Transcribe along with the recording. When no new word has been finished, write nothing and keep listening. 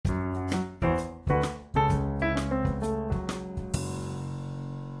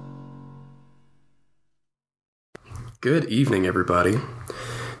Good evening, everybody.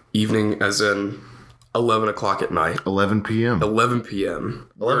 Evening as in 11 o'clock at night. 11 p.m. 11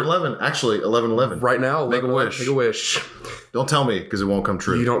 p.m. 11. Actually, 11. Right now, Make a wish. Make a wish. Don't tell me, because it won't come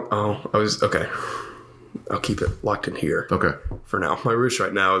true. You don't... Oh, okay. I'll keep it locked in here. Okay. For now. My wish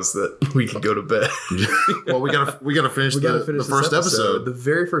right now is that we can go to bed. Well, we gotta finish the first episode. The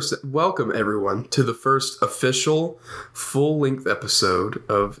very first... Welcome, everyone, to the first official, full-length episode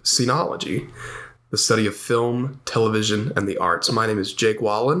of Scenology, the study of film, television, and the arts. My name is Jake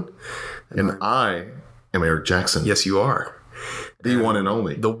Wallen. And I am Eric Jackson. Yes, you are. The one and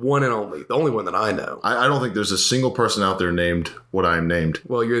only. The one and only. The only one that I know. I don't think there's a single person out there named what I'm named.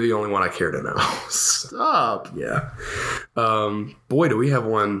 Well, you're the only one I care to know. Stop. Yeah. Boy, do we have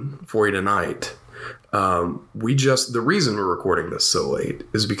one for you tonight. The reason we're recording this so late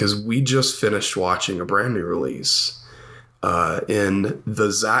is because we just finished watching a brand new release in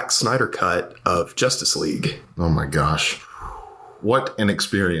the Zack Snyder cut of Justice League. Oh my gosh. What an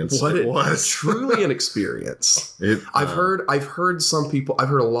experience. What it was. Truly an experience. I've heard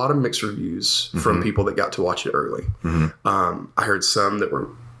a lot of mixed reviews from people that got to watch it early. I heard some that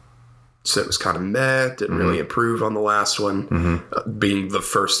said it was kind of meh, didn't really improve on the last one, being the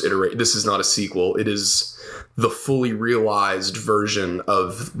first iteration. This is not a sequel. It is the fully realized version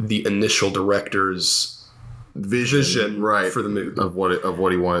of the initial director's vision for the movie of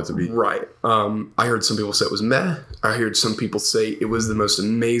what he wanted to be. Right. I heard some people say it was meh. I heard some people say it was the most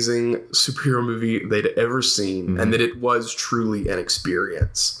amazing superhero movie they'd ever seen, and that it was truly an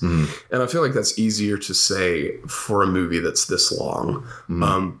experience. And I feel like that's easier to say for a movie that's this long.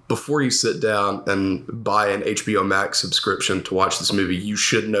 Before you sit down and buy an HBO Max subscription to watch this movie, you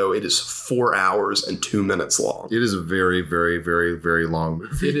should know it is 4 hours and 2 minutes long. It is a very, very, very, very long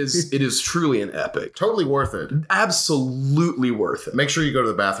movie. It is truly an epic. Totally worth it. Absolutely worth it. Make sure you go to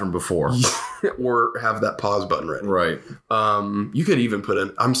the bathroom before. Or have that pause button ready. Right. You could even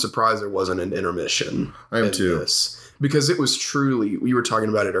put I'm surprised there wasn't an intermission. I am too. Because it was truly, we were talking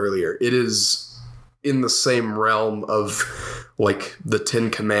about it earlier, it is in the same realm of like the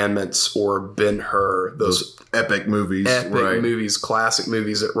Ten Commandments or Ben-Hur, those epic movies. Movies, classic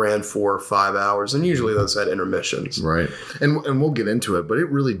movies that ran 4 or 5 hours, and usually those had intermissions. Right. And we'll get into it, but it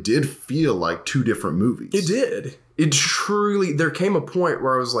really did feel like two different movies. It did. It truly, there came a point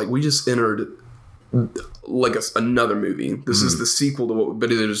where I was like, we just entered like another movie. This is the sequel to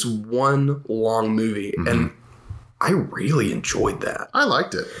but it is one long movie, and I really enjoyed that. I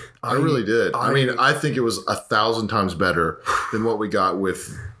liked it. I really did. I mean, I think it was 1,000 times better than what we got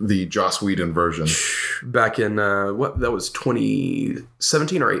with the Joss Whedon version. Back in, that was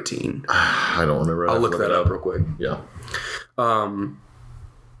 2017 or 18? I don't remember. I'll look that up real quick. Yeah.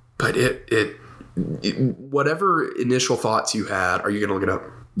 But it whatever initial thoughts you had, are you going to look it up?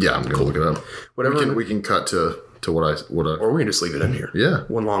 Yeah, I'm going to look it up. Whatever. We can cut to what I or we can just leave it in here. Yeah.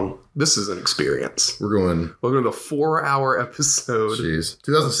 This is an experience. Welcome to the 4-hour episode. Jeez.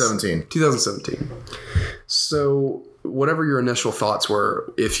 2017. So whatever your initial thoughts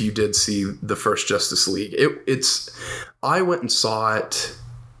were, if you did see the first Justice League, I went and saw it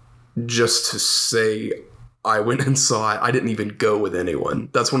just to say I went and saw it. I didn't even go with anyone.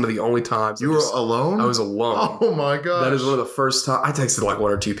 That's one of the only times. You were alone? I was alone. Oh my god! That is one of the first times. I texted like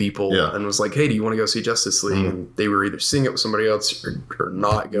 1 or 2 people and was like, hey, do you want to go see Justice League? And they were either seeing it with somebody else or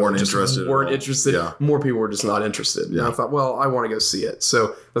not going. Weren't interested. Yeah. More people were just not interested. Yeah. And I thought, well, I want to go see it.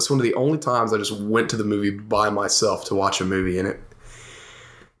 So that's one of the only times I just went to the movie by myself to watch a movie. And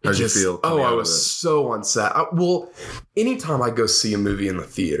how'd you feel? Oh, I was so unset. Well, anytime I go see a movie in the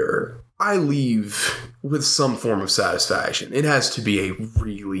theater, I leave with some form of satisfaction. It has to be a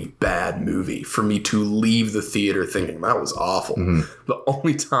really bad movie for me to leave the theater thinking that was awful. The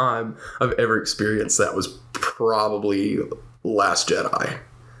only time I've ever experienced that was probably Last Jedi.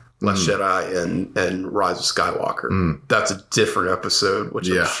 Last Jedi and Rise of Skywalker. That's a different episode, which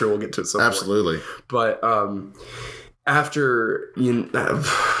I'm sure we'll get to at some point. But after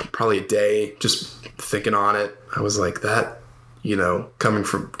probably a day just thinking on it, I was like, that, coming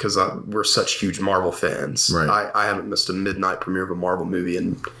from, because we're such huge Marvel fans. Right. I haven't missed a midnight premiere of a Marvel movie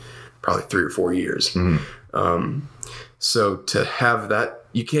in probably 3 or 4 years. So to have that,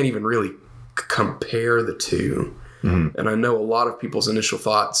 you can't even really compare the two. And I know a lot of people's initial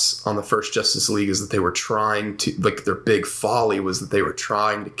thoughts on the first Justice League is that they were trying to, like, their big folly was that they were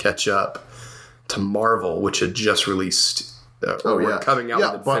trying to catch up to Marvel, which had just released Or coming out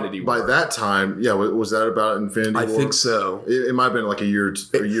with Infinity War. By that time, was that about Infinity War? I think so. It might have been like a year or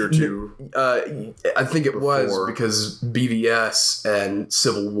two. I think it was because BVS and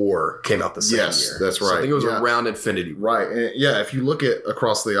Civil War came out the same year. Yes, that's right. So I think it was around Infinity War. Right. And if you look at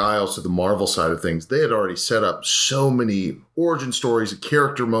across the aisles to the Marvel side of things, they had already set up so many origin stories,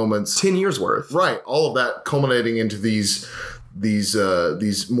 character moments. 10 years worth. Right. All of that culminating into these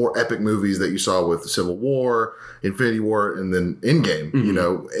more epic movies that you saw with Civil War, Infinity War, and then Endgame,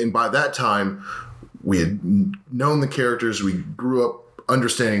 and by that time we had known the characters, we grew up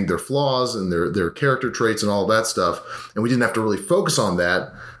understanding their flaws and their character traits and all of that stuff, and we didn't have to really focus on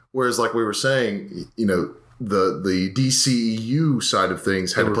that. Whereas, like we were saying, the DCEU side of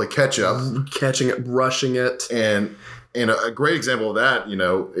things had to play catch up, catching it, rushing it, and a great example of that, I don't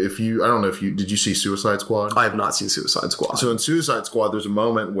know if did you see Suicide Squad? I have not seen Suicide Squad. So in Suicide Squad, there's a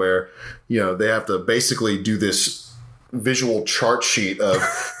moment where, they have to basically do this visual chart sheet of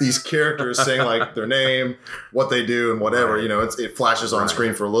these characters saying like their name, what they do, and whatever. Right. It flashes on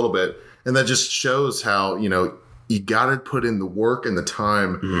screen for a little bit, and that just shows how you got to put in the work and the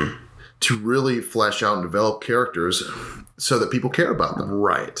time to really flesh out and develop characters so that people care about them.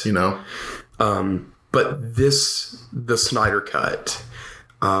 Right. But the Snyder Cut,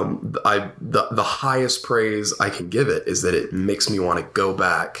 the highest praise I can give it is that it makes me want to go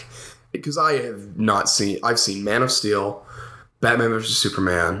back, because I've seen Man of Steel, Batman vs.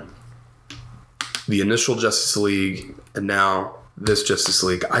 Superman, the initial Justice League, and now this Justice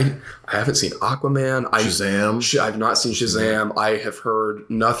League. I haven't seen Aquaman. Shazam. I've not seen Shazam. I have heard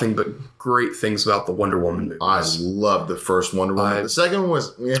nothing but great things about the Wonder Woman movies. I love the first Wonder Woman. The second one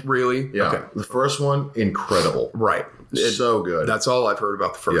was... Really? Yeah. Okay. The first one, incredible. Right. So good. That's all I've heard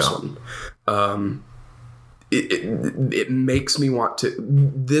about the first one. It makes me want to...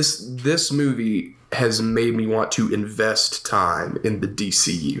 This movie has made me want to invest time in the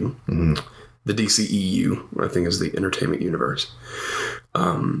DCU. Mm-hmm. The DCEU, I think, is the entertainment universe.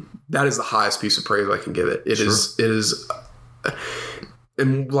 That is the highest piece of praise I can give it. It is,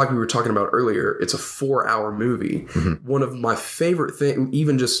 and like we were talking about earlier, it's a 4-hour movie. Mm-hmm. One of my favorite things,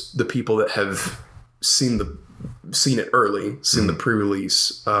 even just the people that have seen it early, seen the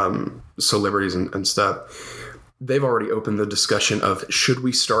pre-release celebrities and stuff, they've already opened the discussion of, should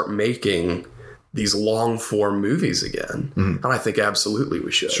we start making these long form movies again? Mm-hmm. And I think absolutely we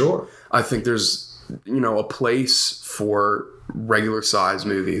should. Sure. I think there's, a place for regular size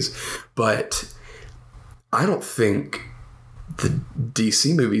movies, but I don't think the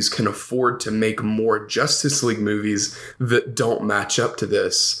DC movies can afford to make more Justice League movies that don't match up to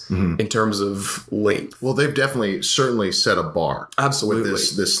this in terms of length. Well, they've certainly set a bar. Absolutely.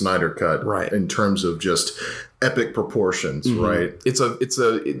 With this Snyder Cut. Right. In terms of just epic proportions, right? It's a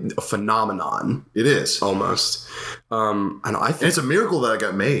phenomenon. It is. Almost. And I think it's a miracle that it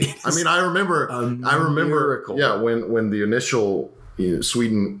got made. I mean, I remember miracle. Yeah, when the initial Joss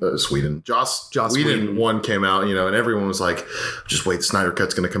Whedon one came out, and everyone was like, just wait, the Snyder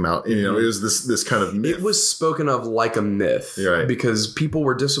Cut's going to come out. And, it was this kind of myth. It was spoken of like a myth, right? Because people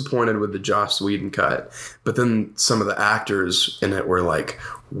were disappointed with the Joss Whedon cut, but then some of the actors in it were like,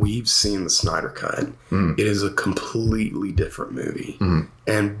 we've seen the Snyder Cut. It is a completely different movie.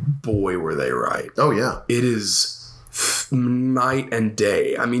 And boy, were they right. Oh, yeah. It is night and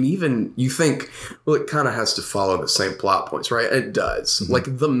day. I mean, even you think, well, it kind of has to follow the same plot points, right? It does.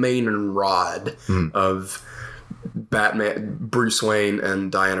 Like the main rod of Batman, Bruce Wayne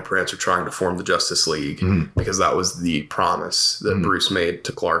and Diana Prince are trying to form the Justice League because that was the promise that Bruce made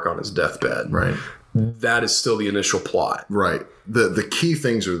to Clark on his deathbed. Right. That is still the initial plot. Right. The key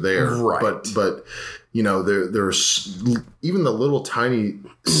things are there. Right. But there's even the little tiny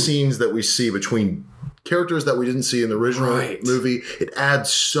scenes that we see between characters that we didn't see in the original movie. It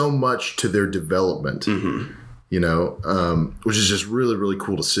adds so much to their development, which is just really, really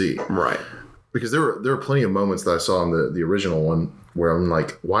cool to see. Right. Because there were plenty of moments that I saw in the original one where I'm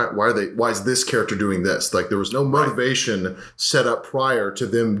like, why is this character doing this? Like there was no motivation set up prior to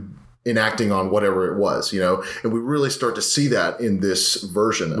them enacting on whatever it was, and we really start to see that in this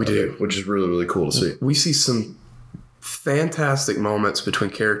version of it, which is really, really cool to see. We see some fantastic moments between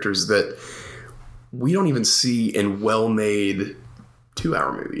characters that we don't even see in well-made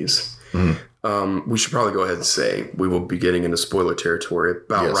 2-hour movies. We should probably go ahead and say we will be getting into spoiler territory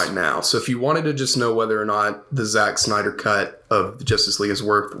about right now. So if you wanted to just know whether or not the Zack Snyder cut of the Justice League is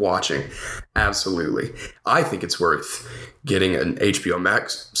worth watching, absolutely. I think it's worth getting an HBO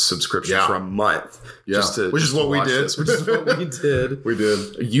Max subscription for a month. Yeah, which is what we did. Which is what we did. We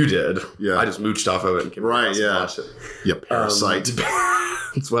did. You did. Yeah. I just mooched off of it and came right. Yeah. Watch it. Yeah, parasite.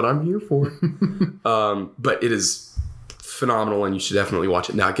 That's what I'm here for. But it is phenomenal, and you should definitely watch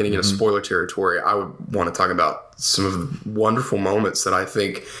it. Now, getting into spoiler territory, I would want to talk about some of the wonderful moments that I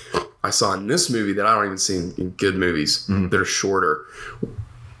think I saw in this movie that I don't even see in good movies that are shorter.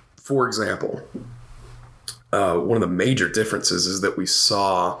 For example, one of the major differences is that we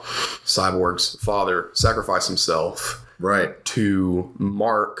saw Cyborg's father sacrifice himself to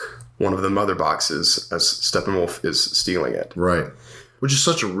mark one of the mother boxes as Steppenwolf is stealing it. Right. Which is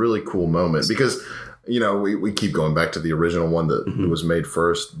such a really cool moment because, you know, we keep going back to the original one that was made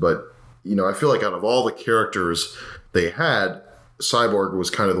first. But, you know, I feel like out of all the characters they had, Cyborg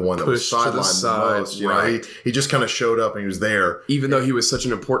was kind of the one that was sidelined the most. You know, he just kind of showed up and he was there. Even though he was such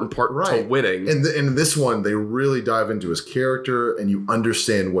an important part to winning. And in this one, they really dive into his character and you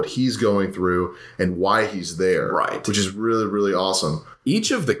understand what he's going through and why he's there. Right. Which is really, really awesome. Each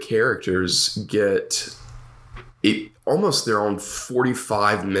of the characters get almost their own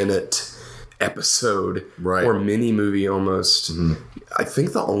 45-minute episode or mini movie almost. I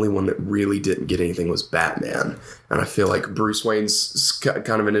think the only one that really didn't get anything was Batman. And I feel like Bruce Wayne's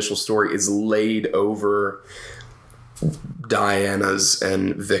kind of initial story is laid over Diana's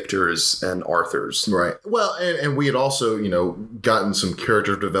and Victor's and Arthur's. Right. Well, and we had also, you know, gotten some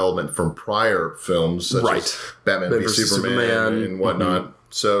character development from prior films such as Batman v Superman and whatnot.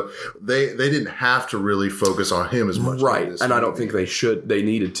 So they didn't have to really focus on him as much. Right. And I don't think they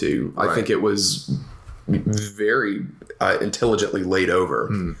needed to. I think it was very intelligently laid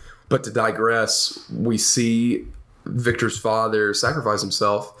over. But to digress, we see Victor's father sacrifice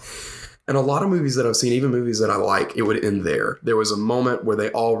himself. And a lot of movies that I've seen, even movies that I like, it would end there. There was a moment where they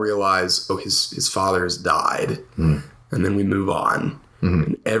all realize, oh, his father has died. And then we move on.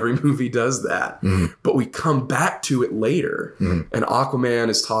 And every movie does that. But we come back to it later. And Aquaman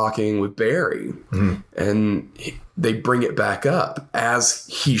is talking with Barry. And they bring it back up, as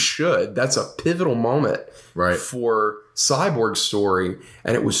he should. That's a pivotal moment for Cyborg's story.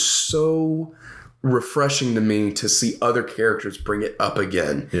 And it was so refreshing to me to see other characters bring it up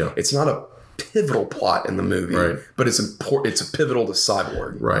again. It's not a pivotal plot in the movie, but it's important. It's a pivotal to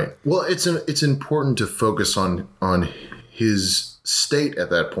Cyborg. Well, it's important to focus on his state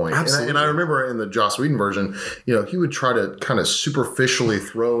at that point. And I remember in the Joss Whedon version, you know, he would try to kind of superficially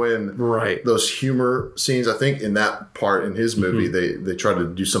throw in those humor scenes. I think in that part in his movie, they try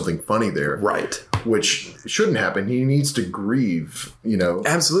to do something funny there. Which shouldn't happen. He needs to grieve, you know.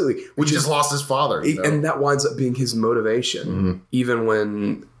 Absolutely. Which just lost his father. You know? And that winds up being his motivation. Even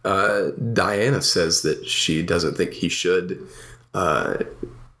when Diana says that she doesn't think he should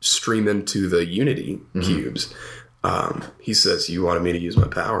stream into the Unity cubes. He says, you wanted me to use my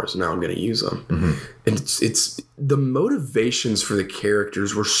powers, now I'm going to use them. And it's the motivations for the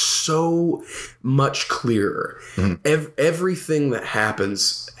characters were so much clearer. Everything that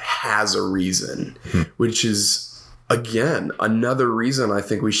happens has a reason, which is, again, another reason I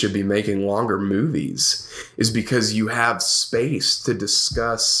think we should be making longer movies, is because you have space to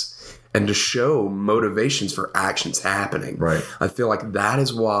discuss and to show motivations for actions happening. I feel like that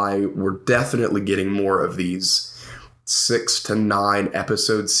is why we're definitely getting more of these 6 to 9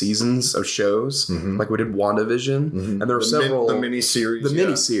 episode seasons of shows, like we did WandaVision, and there are several the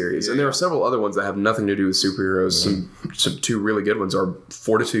miniseries, and there are several other ones that have nothing to do with superheroes. Some 2 really good ones are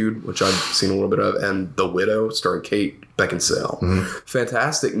Fortitude, which I've seen a little bit of, and The Widow, starring Kate Beckinsale.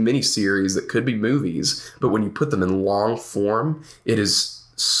 Fantastic miniseries that could be movies, but when you put them in long form, it is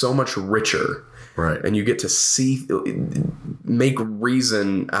so much richer. And you get to make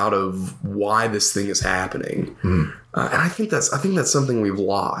reason out of why this thing is happening. And I think that's something we've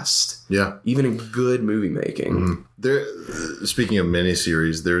lost. Even in good movie making. There, speaking of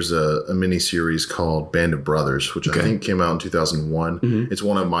miniseries, there's a miniseries called Band of Brothers, which I think came out in 2001. It's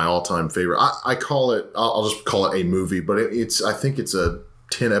one of my all-time favorite. I'll just call it a movie, but I think it's a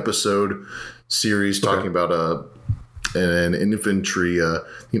 10 episode series talking about an infantry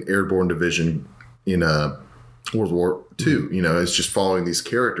airborne division in World War II. You know, it's just following these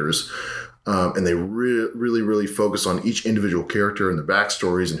characters. And they really focus on each individual character and their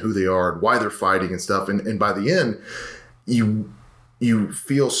backstories and who they are and why they're fighting and stuff. And by the end, you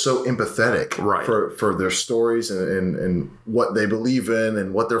feel so empathetic for their stories and what they believe in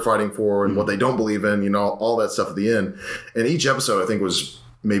and what they're fighting for and what they don't believe in, you know, all that stuff at the end. And each episode, I think, was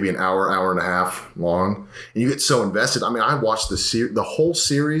maybe an hour and a half long, and you get so invested. I mean, I watched the whole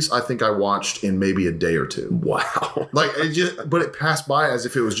series. I think I watched in maybe a day or 2. Wow! But it passed by as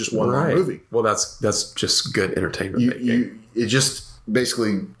if it was just one movie. Well, that's just good entertainment. It just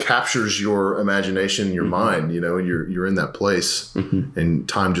basically captures your imagination, your mind, you know, and you're in that place, and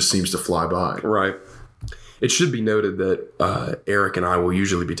time just seems to fly by. It should be noted that Eric and I will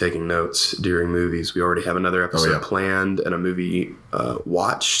usually be taking notes during movies. We already have another episode planned and a movie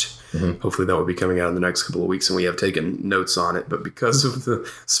watched. Hopefully that will be coming out in the next couple of weeks, and we have taken notes on it. But because of the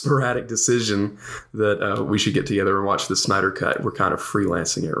sporadic decision that we should get together and watch the Snyder Cut, we're kind of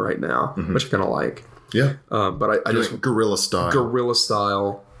freelancing it right now, which I kind of like. Yeah. But I just... Guerrilla style. Guerrilla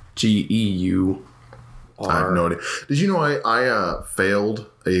style. GEUR. I have no idea. Did you know I failed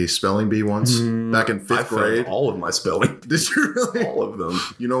a spelling bee once back in 5th grade? Failed all of my spelling. Did you really? All of them.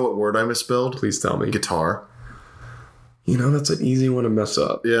 You know what word I misspelled? Please tell me. Guitar. You know, that's an easy one to mess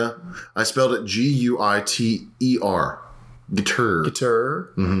up. Yeah. I spelled it GUITER. Guitar. Guitar?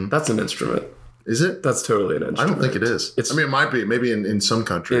 That's an instrument. Is it? That's totally an instrument. I don't think it is. I mean, it might be. Maybe in some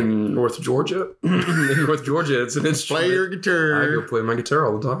country. In North Georgia? In North Georgia, it's an instrument. Play your guitar. I go play my guitar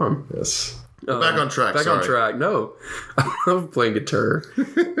all the time. Yes. Back on track. Back on track. No. I love playing guitar.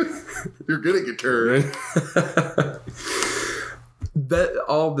 You're good at guitar. That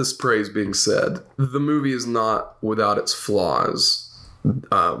all this praise being said, the movie is not without its flaws.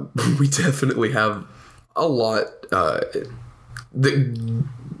 We definitely have a lot that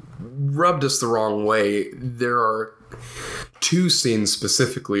rubbed us the wrong way. There are 2 scenes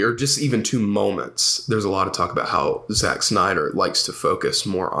specifically, or just even 2 moments. There's a lot of talk about how Zack Snyder likes to focus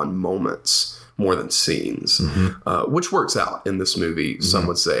more on moments more than scenes, which works out in this movie. Some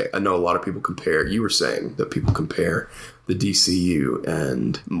would say. I know a lot of people compare. You were saying that people compare the DCU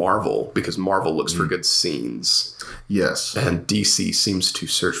and Marvel because Marvel looks for good scenes. Yes. And DC seems to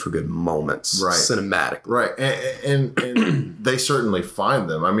search for good moments, right, cinematically. Right. And they certainly find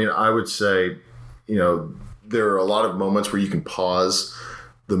them. I mean, I would say, you know, there are a lot of moments where you can pause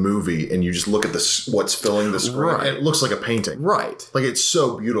the movie and you just look at what's filling the screen, right, and it looks like a painting. Right. Like, it's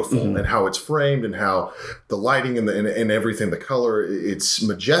so beautiful, and how it's framed and how the lighting and everything, the color, it's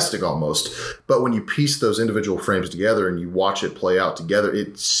majestic almost. But when you piece those individual frames together and you watch it play out together,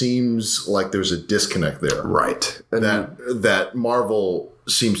 it seems like there's a disconnect there. Right. And that Marvel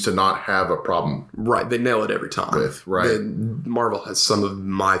seems to not have a problem. Right. They nail it every time. Right. Marvel has some of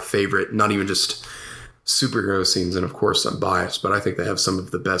my favorite, not even just superhero scenes, and of course I'm biased, but I think they have some of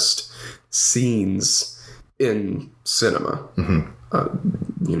the best scenes in cinema.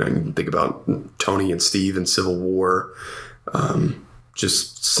 You know, you can think about Tony and Steve in Civil War.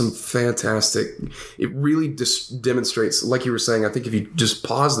 Just some fantastic. It really just demonstrates, like you were saying, I think if you just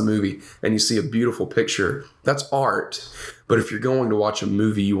pause the movie and you see a beautiful picture, that's art. But if you're going to watch a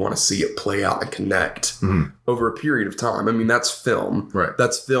movie, you want to see it play out and connect over a period of time. I mean, that's film. Right.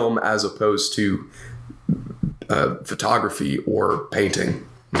 That's film as opposed to photography or painting.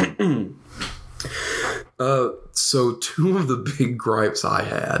 So 2 of the big gripes I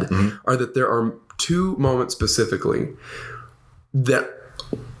had are that there are 2 moments specifically that,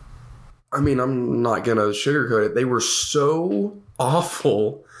 I mean, I'm not going to sugarcoat it. They were so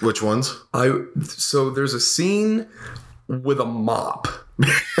awful. Which ones? So there's a scene with a mop.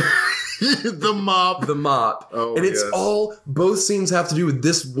 The mop. Oh, and it's both scenes have to do with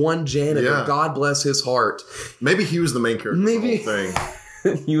this one janitor. Yeah. God bless his heart. Maybe he was the main character of the whole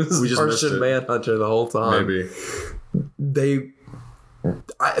thing. He was Martian Manhunter the whole time. Maybe.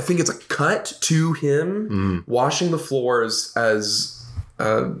 I think it's a cut to him washing the floors as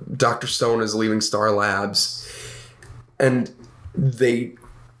Dr. Stone is leaving Star Labs. And they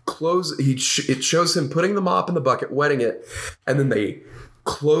close, it shows him putting the mop in the bucket, wetting it, and then they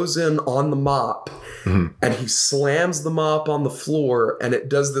close in on the mop, and he slams the mop on the floor, and it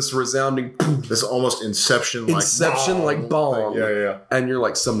does this resounding poof, this almost Inception like bomb. Yeah. And you're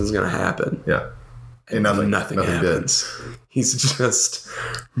like, something's gonna happen. Yeah. And nothing happens. He's just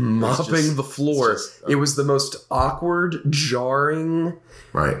mopping the floor. It was the most awkward, jarring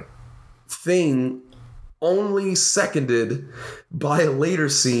thing, only seconded by a later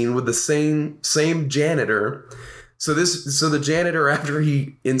scene with the same janitor. So the janitor, after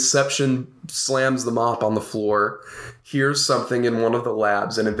he Inception slams the mop on the floor, hears something in one of the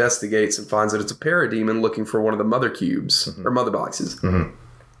labs and investigates and finds that it's a parademon looking for one of the mother cubes, or mother boxes,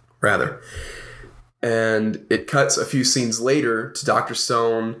 rather. And it cuts a few scenes later to Dr.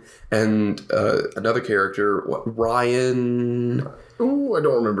 Stone and another character, Ryan. Oh, I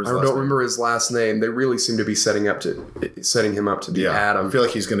don't remember his last name. They really seem to be setting him up to be Adam. I feel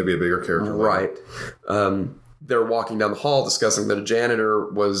like he's going to be a bigger character. Right. They're walking down the hall discussing that a janitor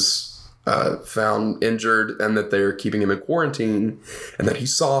was found injured and that they're keeping him in quarantine and that he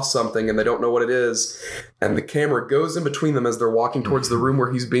saw something and they don't know what it is. And the camera goes in between them as they're walking towards the room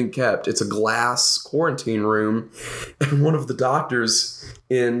where he's being kept. It's a glass quarantine room. And one of the doctors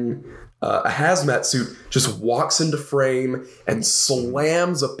in a hazmat suit just walks into frame and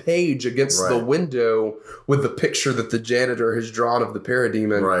slams a page against the window with the picture that the janitor has drawn of the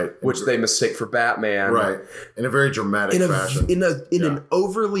parademon, which they mistake for Batman. Right. In a very dramatic fashion. In an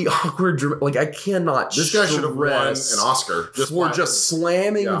overly awkward, like I cannot This guy should have won an Oscar just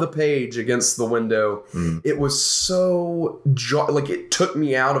slamming the page against the window. It was so, like it took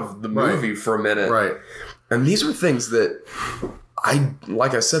me out of the movie for a minute. Right. And these are things that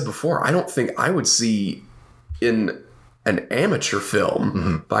like I said before, I don't think I would see in an amateur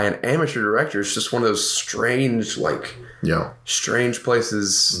film by an amateur director. It's just one of those strange, strange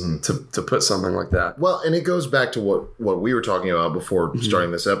places to put something like that. Well, and it goes back to what we were talking about before starting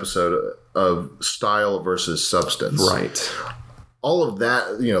this episode of style versus substance. Right. All of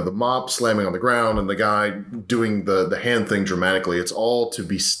that, the mop slamming on the ground and the guy doing the hand thing dramatically, it's all to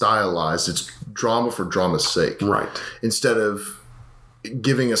be stylized. It's drama for drama's sake. Right. Instead of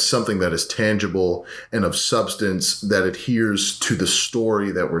giving us something that is tangible and of substance that adheres to the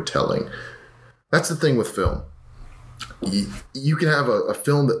story that we're telling. That's the thing with film. You can have a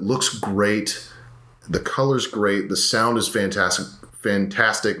film that looks great, the color's great, the sound is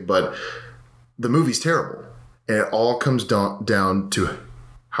fantastic, but the movie's terrible. And it all comes down to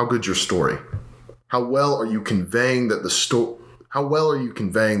how good's your story. How well are you conveying the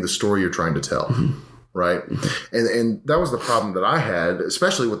story you're trying to tell? Right? And that was the problem that I had,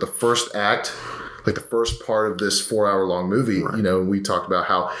 especially with the first act, like the first part of this 4-hour-long movie. Right. We talked about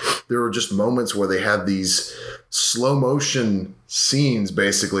how there were just moments where they had these slow motion scenes,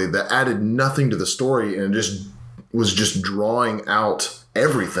 basically, that added nothing to the story, and it just was just drawing out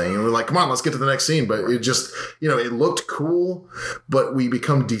everything. And we're like, come on, let's get to the next scene. But it just, it looked cool, but we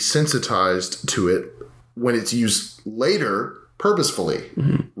become desensitized to it when it's used later purposefully,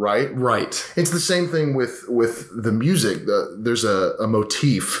 right? Right. It's the same thing with the music. There's a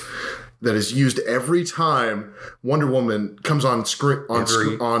motif that is used every time Wonder Woman comes on screen.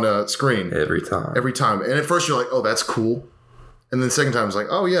 Every time. And at first you're like, oh, that's cool. And then the second time it's like,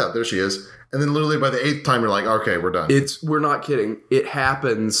 oh yeah, there she is. And then literally by the 8th time you're like, okay, we're done. We're not kidding. It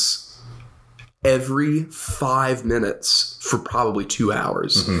happens every 5 minutes for probably 2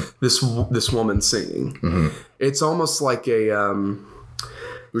 hours. This woman singing. It's almost like a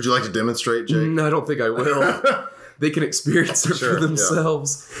would you like to demonstrate, Jake? No, I don't think I will. They can experience it for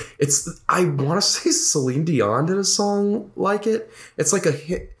themselves. Yeah. I want to say Celine Dion did a song like it. It's like a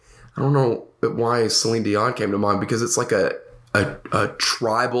hit. I don't know why Celine Dion came to mind, because it's like a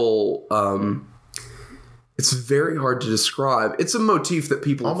tribal. It's very hard to describe. It's a motif that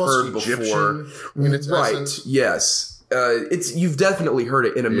people have heard before. In its right? Essence. Yes. You've definitely heard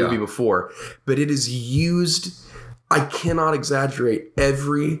it in a movie before, but it is used. I cannot exaggerate,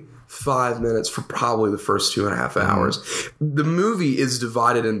 every 5 minutes for probably the first 2.5 hours. The movie is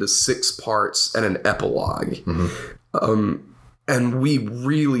divided into 6 parts and an epilogue. And we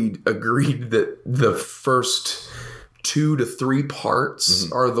really agreed that the first 2 to 3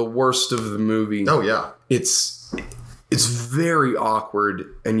 parts are the worst of the movie. Oh yeah. It's very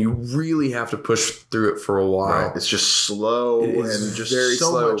awkward, and you really have to push through it for a while. Right. It's just slow and just very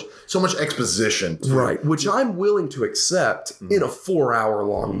slow. So much exposition. Right, which I'm willing to accept in a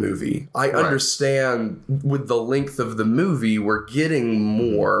 4-hour-long movie. I understand with the length of the movie, we're getting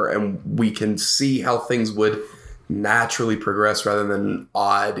more, and we can see how things would naturally progress rather than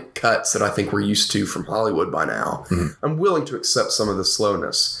odd cuts that I think we're used to from Hollywood by now. I'm willing to accept some of the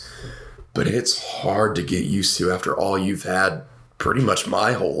slowness. But it's hard to get used to after all you've had pretty much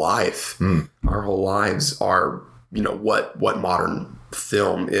my whole life. Our whole lives are, what modern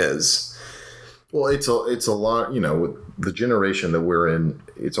film is. Well, it's a lot, with the generation that we're in,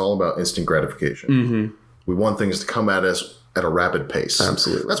 it's all about instant gratification. We want things to come at us at a rapid pace.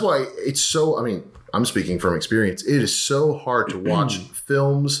 Absolutely. That's why it's so, I'm speaking from experience. It is so hard to watch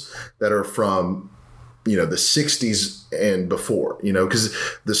films that are from the 60s and before, because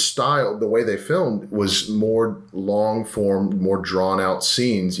the style, the way they filmed was more long form, more drawn out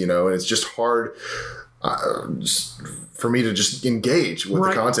scenes, and it's just hard for me to just engage with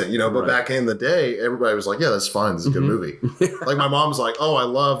the content, but back in the day, everybody was like, yeah, that's fine. This is a good movie. Like my mom's like, oh, I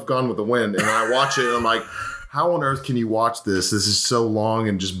love Gone with the Wind. And I watch it and I'm like, how on earth can you watch this? This is so long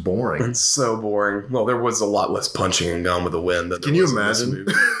and just boring. It's so boring. Well, there was a lot less punching in Gone with the Wind than can you imagine?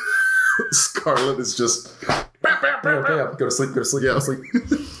 Scarlet is just go to sleep, go to sleep.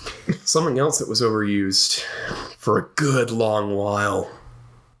 Something else that was overused for a good long while.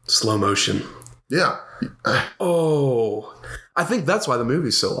 Slow motion. Yeah. I think that's why the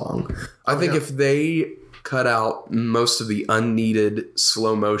movie's so long. I think if they cut out most of the unneeded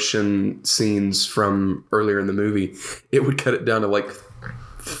slow motion scenes from earlier in the movie, it would cut it down to like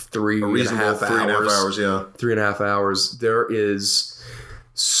three A and a reasonable half 3.5 hours, yeah. 3.5 hours. There is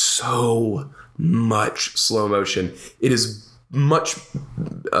so much slow motion. It is much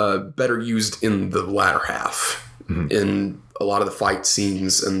better used in the latter half. In a lot of the fight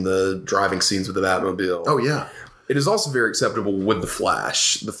scenes and the driving scenes with the Batmobile. Oh, yeah. It is also very acceptable with the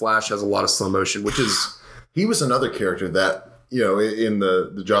Flash. The Flash has a lot of slow motion, which is... He was another character that, you know, in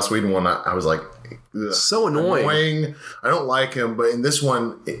the Joss Whedon one, I was like... so annoying. I don't like him, but in this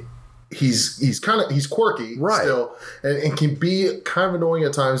one... He's quirky still and can be kind of annoying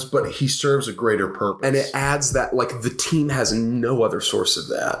at times, but he serves a greater purpose. And it adds that, like, the team has no other source of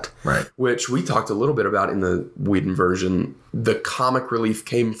that. Right. Which we talked a little bit about in the Whedon version. The comic relief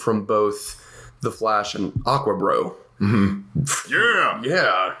came from both The Flash and Aquabro. Yeah.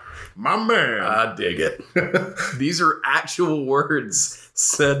 Yeah. My man. I dig it. These are actual words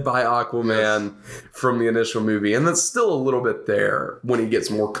said by Aquaman from the initial movie. And that's still a little bit there when he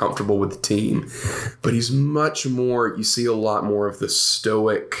gets more comfortable with the team. But he's much more, you see a lot more of the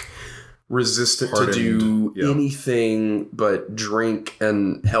stoic, resistant to do anything but drink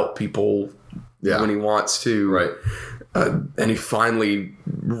and help people when he wants to. Right. And he finally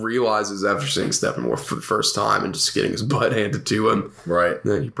realizes after seeing Steppenwolf for the first time and just getting his butt handed to him,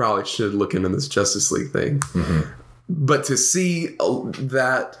 that he probably should look into this Justice League thing. But to see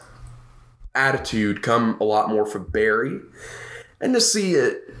that attitude come a lot more from Barry, and to see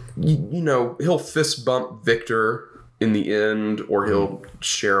it, you know, he'll fist bump Victor in the end, or he'll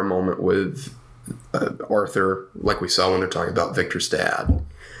share a moment with Arthur, like we saw when they're talking about Victor's dad.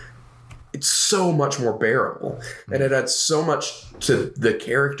 It's so much more bearable, and it adds so much to the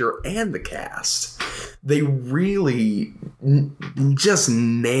character and the cast. They really just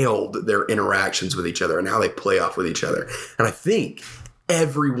nailed their interactions with each other and how they play off with each other. And I think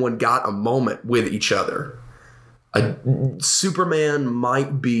everyone got a moment with each other. Superman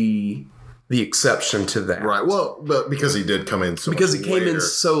might be the exception to that. Right. Well, but because he did come in so because much he came later. in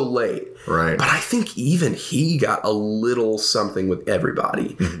so late. Right. But I think even he got a little something with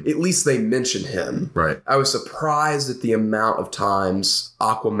everybody. At least they mentioned him. Right. I was surprised at the amount of times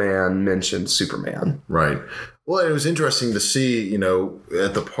Aquaman mentioned Superman. Right. Well, it was interesting to see, you know,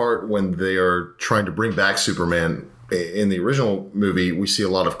 at the part when they are trying to bring back Superman. In the original movie, we see a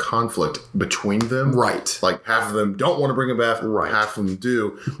lot of conflict between them. Right. Like half of them don't want to bring him back, half of them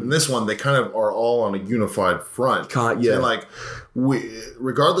do. In this one, they kind of are all on a unified front. And like,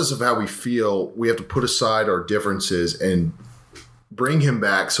 regardless of how we feel, we have to put aside our differences and bring him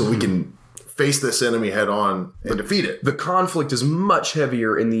back so we can face this enemy head on and defeat it. The conflict is much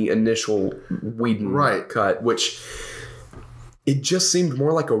heavier in the initial Whedon cut, which... it just seemed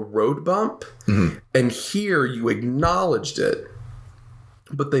more like a road bump. And here you acknowledged it,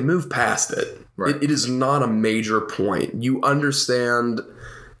 but they moved past it. It is not a major point. You understand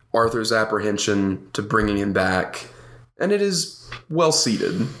Arthur's apprehension to bringing him back, and it is well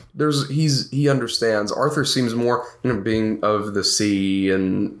seated. He understands. Arthur seems more, you know, being of the sea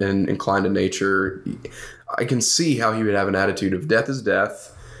and inclined to nature. I can see how he would have an attitude of death is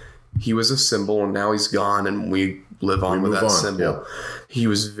death. He was a symbol, and now he's gone, and we live on with that symbol. Yeah. He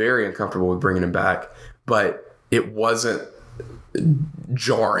was very uncomfortable with bringing him back, but it wasn't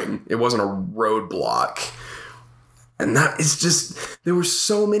jarring. It wasn't a roadblock. And that is just, there were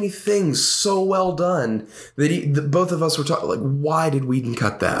so many things so well done that both of us were talking, like, why did Whedon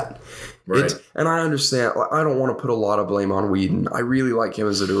cut that? Right. And I understand, I don't want to put a lot of blame on Whedon. I really like him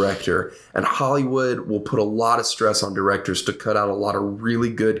as a director. And Hollywood will put a lot of stress on directors to cut out a lot of really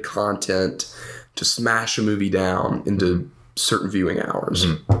good content to smash a movie down into certain viewing hours.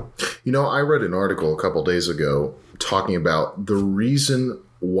 You know, I read an article a couple days ago talking about the reason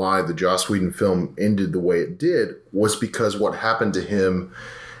why the Joss Whedon film ended the way it did was because what happened to him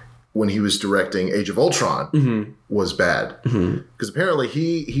when he was directing Age of Ultron was bad. Because apparently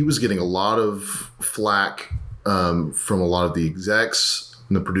he was getting a lot of flack from a lot of the execs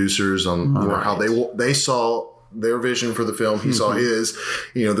and the producers on you know, how they saw their vision for the film. He saw his.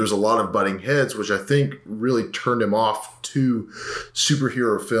 You know, there's a lot of butting heads, which I think really turned him off to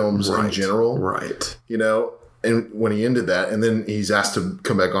superhero films in general. Right. You know, and when he ended that, and then he's asked to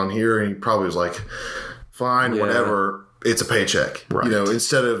come back on here, and he probably was like, fine, whatever. It's a paycheck. Right. You know,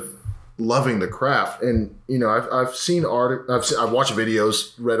 instead of loving the craft. And, you know, I've seen I've watched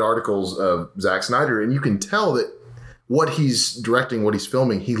videos, read articles of Zack Snyder, and you can tell that what he's directing, what he's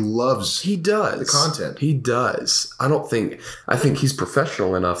filming, he loves the content. He does. I think he's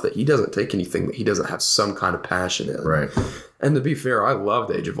professional enough that he doesn't take anything that he doesn't have some kind of passion in. Right. And to be fair, I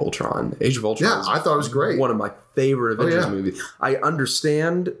loved Age of Ultron. Age of Ultron I thought it was great. One of my favorite Avengers movies. I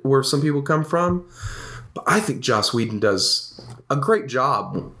understand where some people come from, but I think Joss Whedon does a great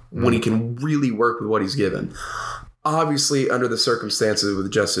job when he can really work with what he's given. Obviously, under the circumstances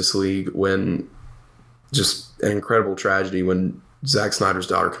with Justice League, when just an incredible tragedy when Zack Snyder's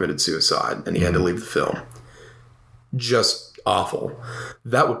daughter committed suicide and he had to leave the film. Just awful.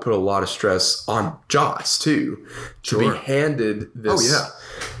 That would put a lot of stress on Joss, too, to be handed this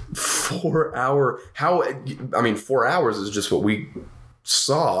 4 hour... 4 hours is just what we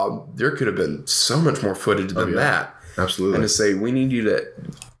saw. There could have been so much more footage than that. Absolutely. And to say, we need you to...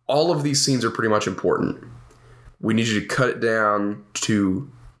 All of these scenes are pretty much important. We need you to cut it down to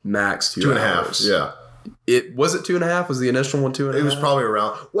max 2 hours. 2.5, yeah. Was it 2.5? Was the initial one 2.5? It was probably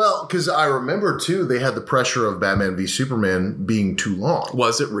around. Well, because I remember too, they had the pressure of Batman v Superman being too long.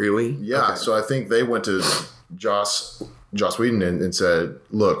 Was it really? Yeah. Okay. So I think they went to Joss Whedon and said,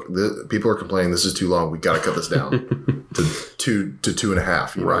 "Look, people are complaining this is too long. We got to cut this down to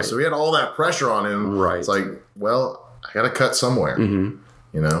 2.5." You know? Right. So he had all that pressure on him. Right. It's like, well, I got to cut somewhere. Mm-hmm.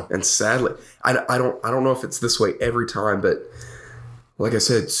 You know. And sadly, I don't know if it's this way every time, but. Like I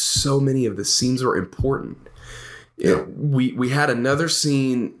said, so many of the scenes are important. Yeah. We had another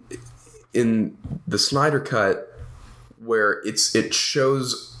scene in the Snyder Cut where it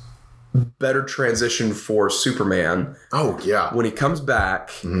shows better transition for Superman. Oh, yeah. When he comes back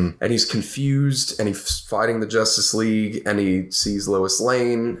and he's confused and he's fighting the Justice League and he sees Lois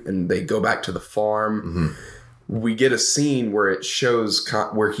Lane and they go back to the farm. We get a scene where it shows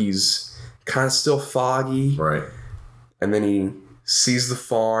where he's kind of still foggy. Right. And then he sees the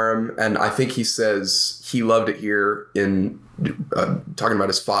farm, and I think he says he loved it here in talking about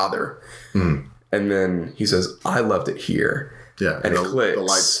his father. And then he says, I loved it here. Yeah. And it clicks. The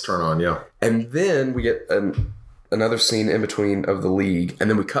lights turn on, yeah. And then we get another scene in between of the League, and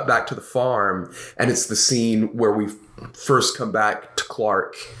then we cut back to the farm, and it's the scene where we first come back to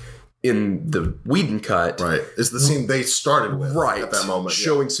Clark in the Whedon cut. Right. It's the scene they started with at that moment.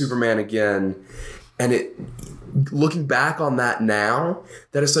 Showing Superman again. And looking back on that now,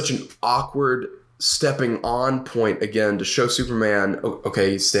 that is such an awkward stepping on point again to show Superman, okay,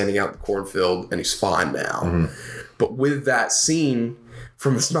 he's standing out in the cornfield and he's fine now. But with that scene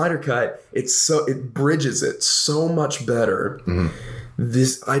from the Snyder Cut, it bridges it so much better.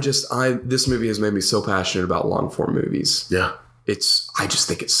 This movie has made me so passionate about long form movies. Yeah. I just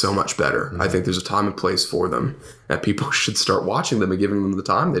think it's so much better. I think there's a time and place for them, and people should start watching them and giving them the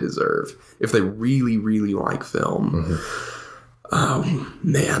time they deserve if they really, really like film.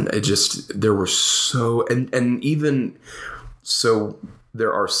 Man, there were so, and even so,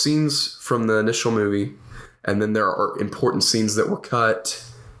 there are scenes from the initial movie, and then there are important scenes that were cut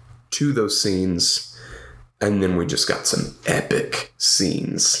to those scenes, and then we just got some epic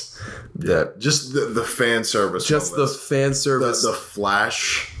scenes. That just the fan service, just moments. The fan service, the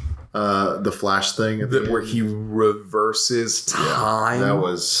flash thing where he reverses time.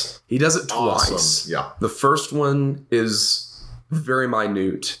 He does it twice. Awesome. Yeah, the first one is very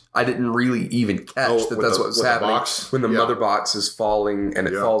minute. I didn't really even catch that's what was happening when the mother box is falling and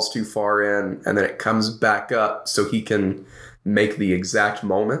it falls too far in, and then it comes back up so he can make the exact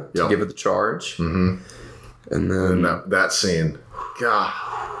moment to give it the charge. And then that scene, God.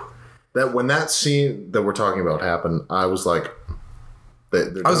 When that scene that we're talking about happened, I was like, I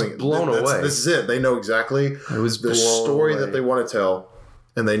was blown away. This is it. They know exactly the story that they want to tell,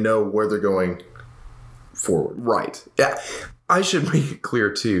 and they know where they're going forward. Right. Yeah. I should make it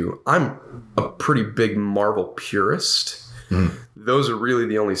clear, too. I'm a pretty big Marvel purist. Those are really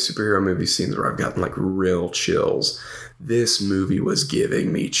the only superhero movie scenes where I've gotten like real chills. This movie was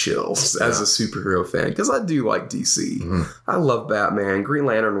giving me chills as a superhero fan because I do like DC. I love Batman. Green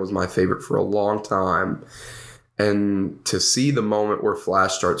Lantern was my favorite for a long time. And to see the moment where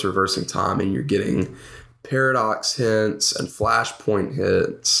Flash starts reversing time and you're getting paradox hints and flashpoint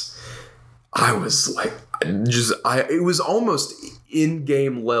hits, I was like, it was almost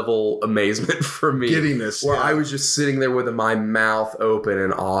in-game level amazement for me. Giddiness. Where I was just sitting there with my mouth open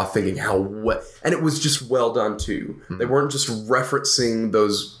in awe thinking and it was just well done too. They weren't just referencing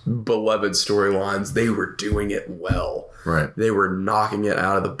those beloved storylines. They were doing it well. Right. They were knocking it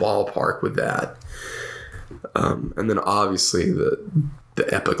out of the ballpark with that. And then obviously the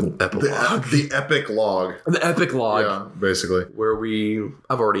epilogue. The epic log. The epic log. Yeah, basically. Where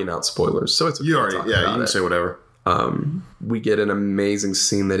I've already announced spoilers, so it's okay. You can say whatever. We get an amazing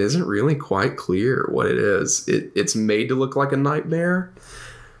scene that isn't really quite clear what it is. It's made to look like a nightmare.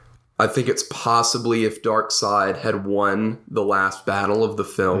 I think it's possibly if Darkseid had won the last battle of the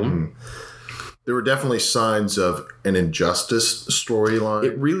film. there were definitely signs of an Injustice storyline.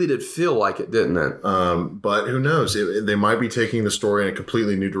 It really did feel like it, didn't it? But who knows? They might be taking the story in a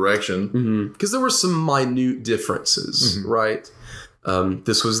completely new direction. Because there were some minute differences, right?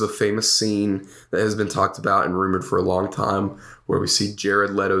 This was the famous scene that has been talked about and rumored for a long time, where we see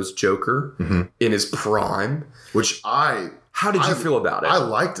Jared Leto's Joker in his prime. Which How did you feel about it? I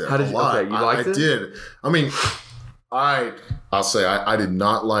liked it. How did you? lot. Okay, you liked it? I did. I mean, I'll say I did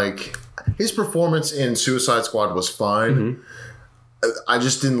not like his performance in Suicide Squad. Was fine. I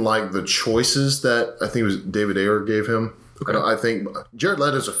just didn't like the choices that I think it was David Ayer gave him. Okay. I think Jared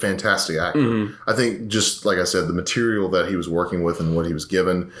Leto's a fantastic actor. I think, just like I said, the material that he was working with and what he was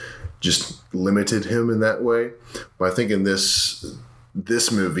given just limited him in that way. But I think in this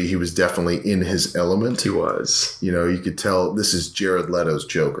movie, he was definitely in his element. He was. You know, you could tell this is Jared Leto's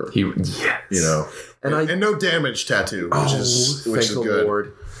Joker. Yes. You know, and no damage tattoo, which is good.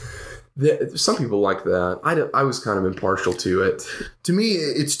 Lord. Some people like that. I was kind of impartial to it. To me,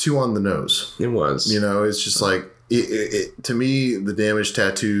 it's too on the nose. It was. You know, it's just like to me, the damage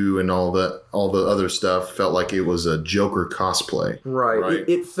tattoo and all the other stuff felt like it was a Joker cosplay. Right.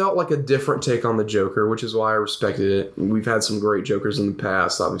 It felt like a different take on the Joker, which is why I respected it. We've had some great Jokers in the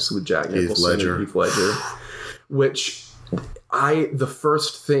past, obviously with Jack Nicholson and Heath Ledger, which the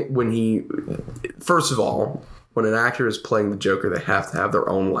first thing first of all, when an actor is playing the Joker, they have to have their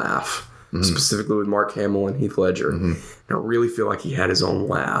own laugh. Specifically with Mark Hamill and Heath Ledger. And I really feel like he had his own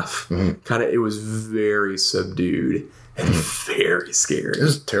laugh. It was very subdued and very scary. It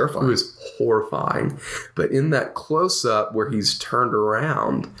was terrifying. It was horrifying. But in that close-up where he's turned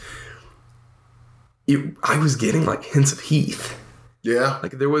around, I was getting like hints of Heath. Yeah,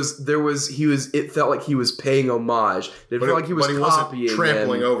 like it felt like he was paying homage. It felt like he was copying, wasn't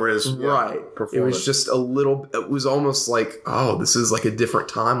trampling over his performance. It was just it was almost like, oh, this is like a different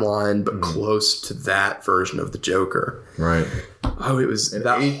timeline, but close to that version of the Joker. Right. Oh, it was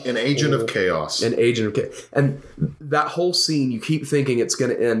an agent of chaos. An agent of chaos. And that whole scene, you keep thinking it's going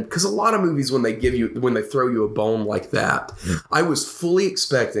to end. Because a lot of movies, when they throw you a bone like that, I was fully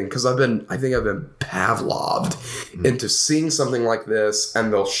expecting, because I think I've been Pavloved into seeing something like this,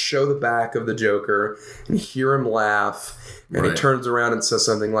 and they'll show the back of the Joker and hear him laugh, and he turns around and says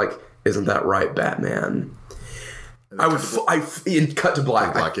something like, "Isn't that right, Batman?" In cut to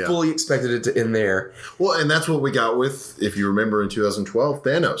black. I fully expected it to end there. Well, and that's what we got with, if you remember, in 2012,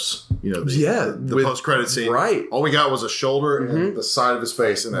 Thanos. You know, the post-credit scene. Right. All we got was a shoulder and the side of his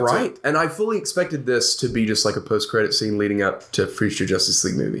face, and that's it. And I fully expected this to be just like a post-credit scene leading up to future Justice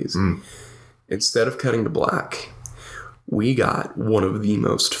League movies. Instead of cutting to black, we got one of the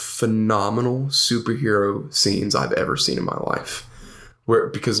most phenomenal superhero scenes I've ever seen in my life.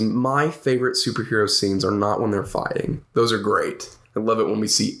 Because my favorite superhero scenes are not when they're fighting. Those are great. I love it when we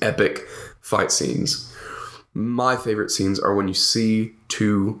see epic fight scenes. My favorite scenes are when you see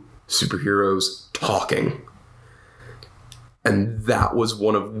two superheroes talking. And that was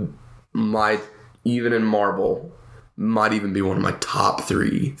one of my, even in Marvel, might even be one of my top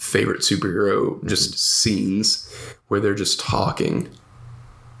 3 favorite superhero just scenes where they're just talking.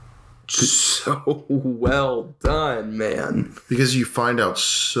 So well done, man. Because you find out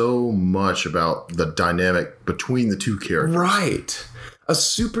so much about the dynamic between the two characters. Right. A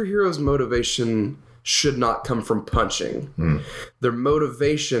superhero's motivation should not come from punching. Their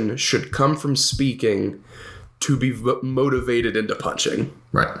motivation should come from speaking to be motivated into punching.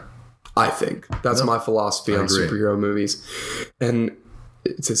 Right. I think. That's my philosophy on superhero movies. And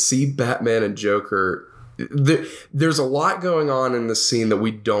to see Batman and Joker, there's a lot going on in this scene that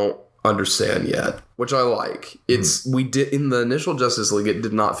we don't understand yet, which I like. We did in the initial Justice League, it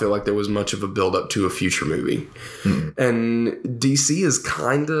did not feel like there was much of a build up to a future movie. And DC is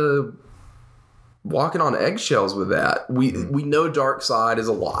kind of walking on eggshells with that. We know Darkseid is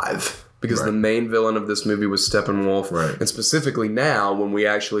alive because the main villain of this movie was Steppenwolf. And specifically now, when we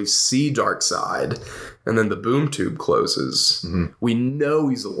actually see Darkseid and then the boom tube closes, we know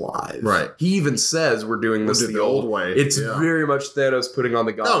he's alive. He even says, we're doing this the old way. It's very much Thanos putting on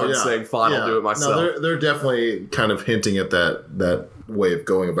the gauntlet saying, fine, I'll do it myself. No, they're definitely kind of hinting at that way of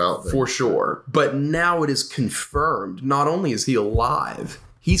going about things. For sure. But now it is confirmed. Not only is he alive,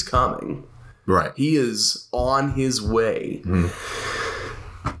 he's coming. He is on his way.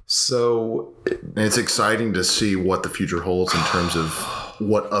 So and it's exciting to see what the future holds in terms of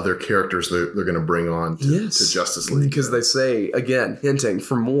what other characters they're going to bring on to Justice League. Because they say, again, hinting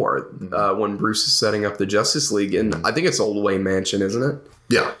for more when Bruce is setting up the Justice League. And I think it's Old Wayne Mansion, isn't it?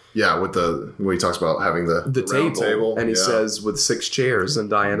 Yeah, with the way he talks about having the round table, and he says with 6 chairs, and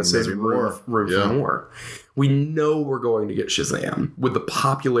Diana says room for more. We know we're going to get Shazam with the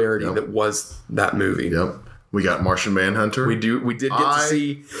popularity that was that movie. Yep. We got Martian Manhunter. We did get to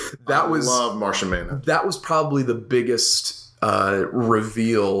see. I love Martian Manhunter. That was probably the biggest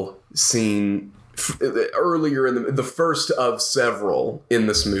reveal scene earlier in the first of several in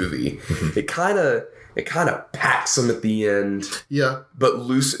this movie. It kind of packs him at the end. Yeah. But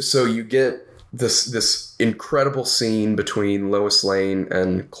loose. So you get this incredible scene between Lois Lane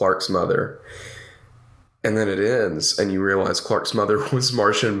and Clark's mother. And then it ends, and you realize Clark's mother was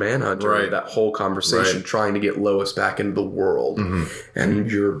Martian Manhunter. Right. That whole conversation trying to get Lois back into the world.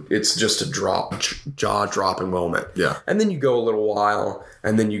 And it's just a jaw-dropping moment. Yeah. And then you go a little while,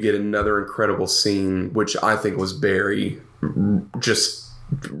 and then you get another incredible scene, which I think was Barry just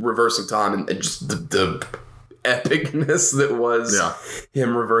reversing time and just the epicness that was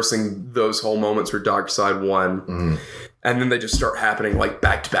him reversing those whole moments where Darkseid won. And then they just start happening like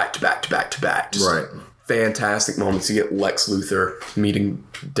back to back to back to back to back. Just fantastic moments. You get Lex Luthor meeting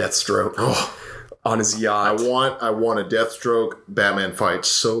Deathstroke on his yacht. I want a Deathstroke Batman fight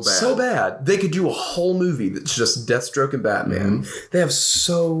so bad. So bad. They could do a whole movie that's just Deathstroke and Batman. They have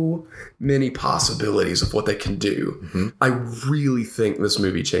so many possibilities of what they can do. I really think this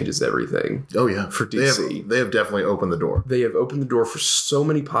movie changes everything. Oh, yeah. For DC. They have definitely opened the door. They have opened the door for so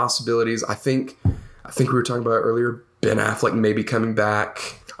many possibilities. I think we were talking about earlier, Ben Affleck maybe coming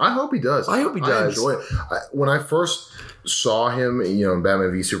back. I hope he does. I hope he does. I enjoy it. When I first saw him, in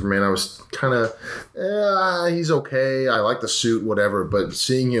Batman v Superman, I was kind of, he's okay. I like the suit, whatever. But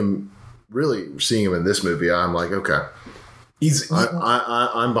seeing him in this movie, I'm like, okay.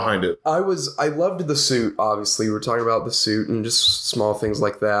 I'm behind it. I loved the suit, obviously. We were talking about the suit and just small things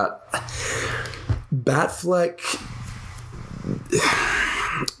like that. Batfleck,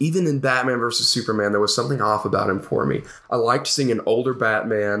 even in Batman versus Superman, there was something off about him for me. I liked seeing an older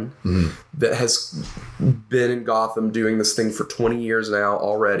Batman that has been in Gotham doing this thing for 20 years now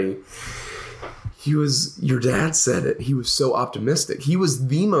already. Your dad said it, he was so optimistic. He was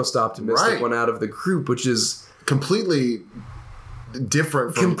the most optimistic one out of the group, which is completely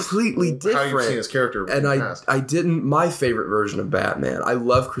different from how you've seen his character in the past. I didn't my favorite version of Batman. I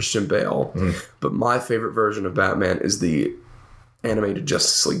love Christian Bale, but my favorite version of Batman is the animated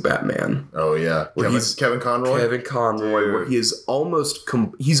Justice League Batman. Oh yeah, Kevin Conroy. Kevin Conroy, where he is almost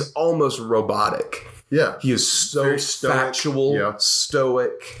robotic. Yeah, he is so factual,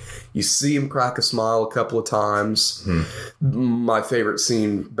 stoic. You see him crack a smile a couple of times. My favorite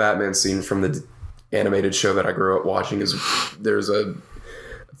Batman scene from the animated show that I grew up watching is I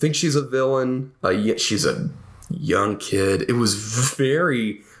think she's a villain. She's a young kid. It was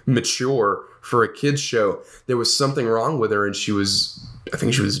very mature for a kid's show. There was something wrong with her, and I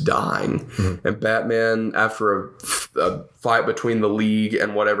think she was dying. And Batman, after a fight between the League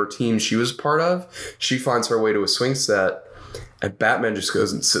and whatever team she was part of, she finds her way to a swing set, and Batman just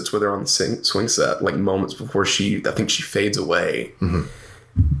goes and sits with her on the swing set, like moments before I think she fades away.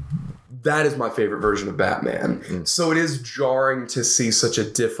 That is my favorite version of Batman. So it is jarring to see such a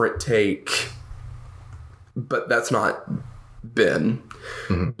different take, but that's not Ben.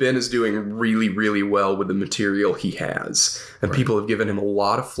 Ben is doing really, really well with the material he has, and people have given him a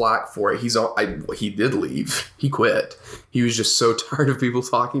lot of flack for it. He did leave. He quit. He was just so tired of people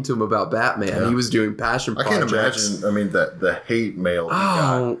talking to him about Batman. Yeah. He was doing passion projects. I can't imagine. The hate mail he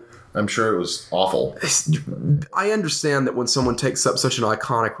got. I'm sure it was awful. I understand that when someone takes up such an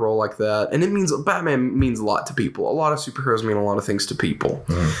iconic role like that, and Batman means a lot to people. A lot of superheroes mean a lot of things to people.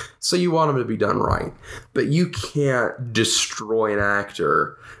 So you want them to be done right. But you can't destroy an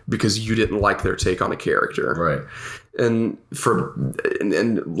actor because you didn't like their take on a character. Right. And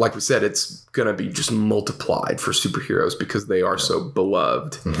like we said, it's going to be just multiplied for superheroes because they are so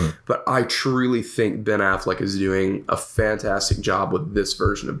beloved. But I truly think Ben Affleck is doing a fantastic job with this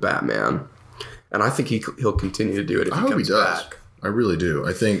version of Batman. And I think he'll continue to do it if he comes back. I really do.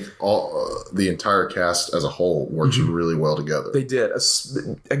 I think the entire cast as a whole works really well together. They did.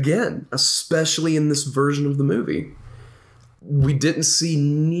 Again, especially in this version of the movie. We didn't see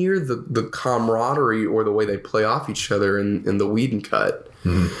near the camaraderie or the way they play off each other in the Whedon cut.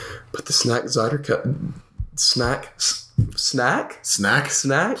 But the Snyder cut... Snack?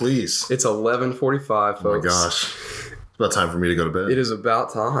 Please. It's 11:45, folks. Oh my gosh. It's about time for me to go to bed. It is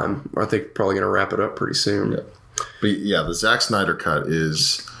about time. I think probably going to wrap it up pretty soon. Yeah. But yeah, the Zack Snyder cut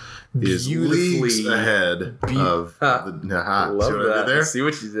is leagues ahead of the... I love that. There? See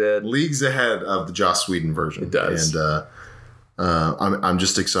what you did. Leagues ahead of the Joss Whedon version. It does. And I'm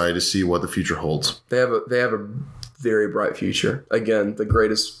just excited to see what the future holds. They have a very bright future. Again, the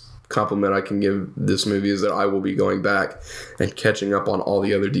greatest compliment I can give this movie is that I will be going back and catching up on all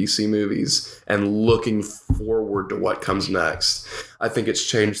the other DC movies and looking forward to what comes next. I think it's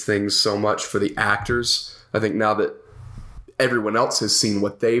changed things so much for the actors. I think now that everyone else has seen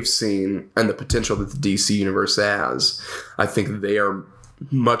what they've seen and the potential that the DC universe has, I think they are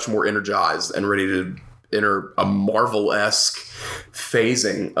much more energized and ready to enter a Marvel-esque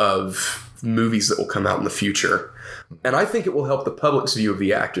phasing of movies that will come out in the future. And I think it will help the public's view of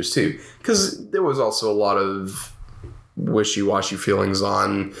the actors too, because there was also a lot of wishy-washy feelings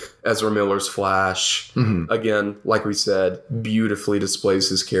on Ezra Miller's Flash. Again, like we said, beautifully displays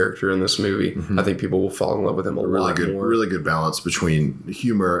his character in this movie. I think people will fall in love with him a lot more. Really good balance between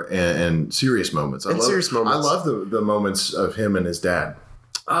humor and serious moments. I love the moments of him and his dad.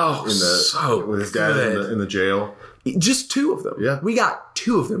 Oh, so with his dad in the jail. Just two of them. Yeah. We got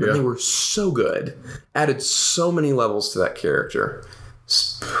two of them, and they were so good. Added so many levels to that character.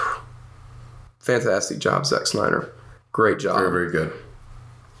 Fantastic job, Zack Snyder. Great job. Very, very good.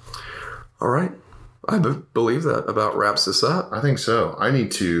 All right. I believe that about wraps this up. I think so. I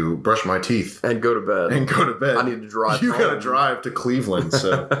need to brush my teeth. And go to bed. I need to drive You home. got to drive to Cleveland,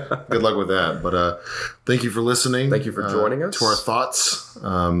 so good luck with that. But thank you for listening. Thank you for joining us. To our thoughts.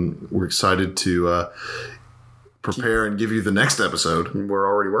 We're excited to prepare and give you the next episode. We're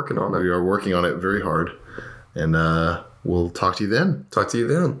already working on it. We are working on it very hard. And we'll talk to you then. Talk to you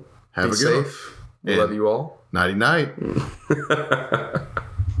then. Have Be a good safe. We love you all. Nighty night.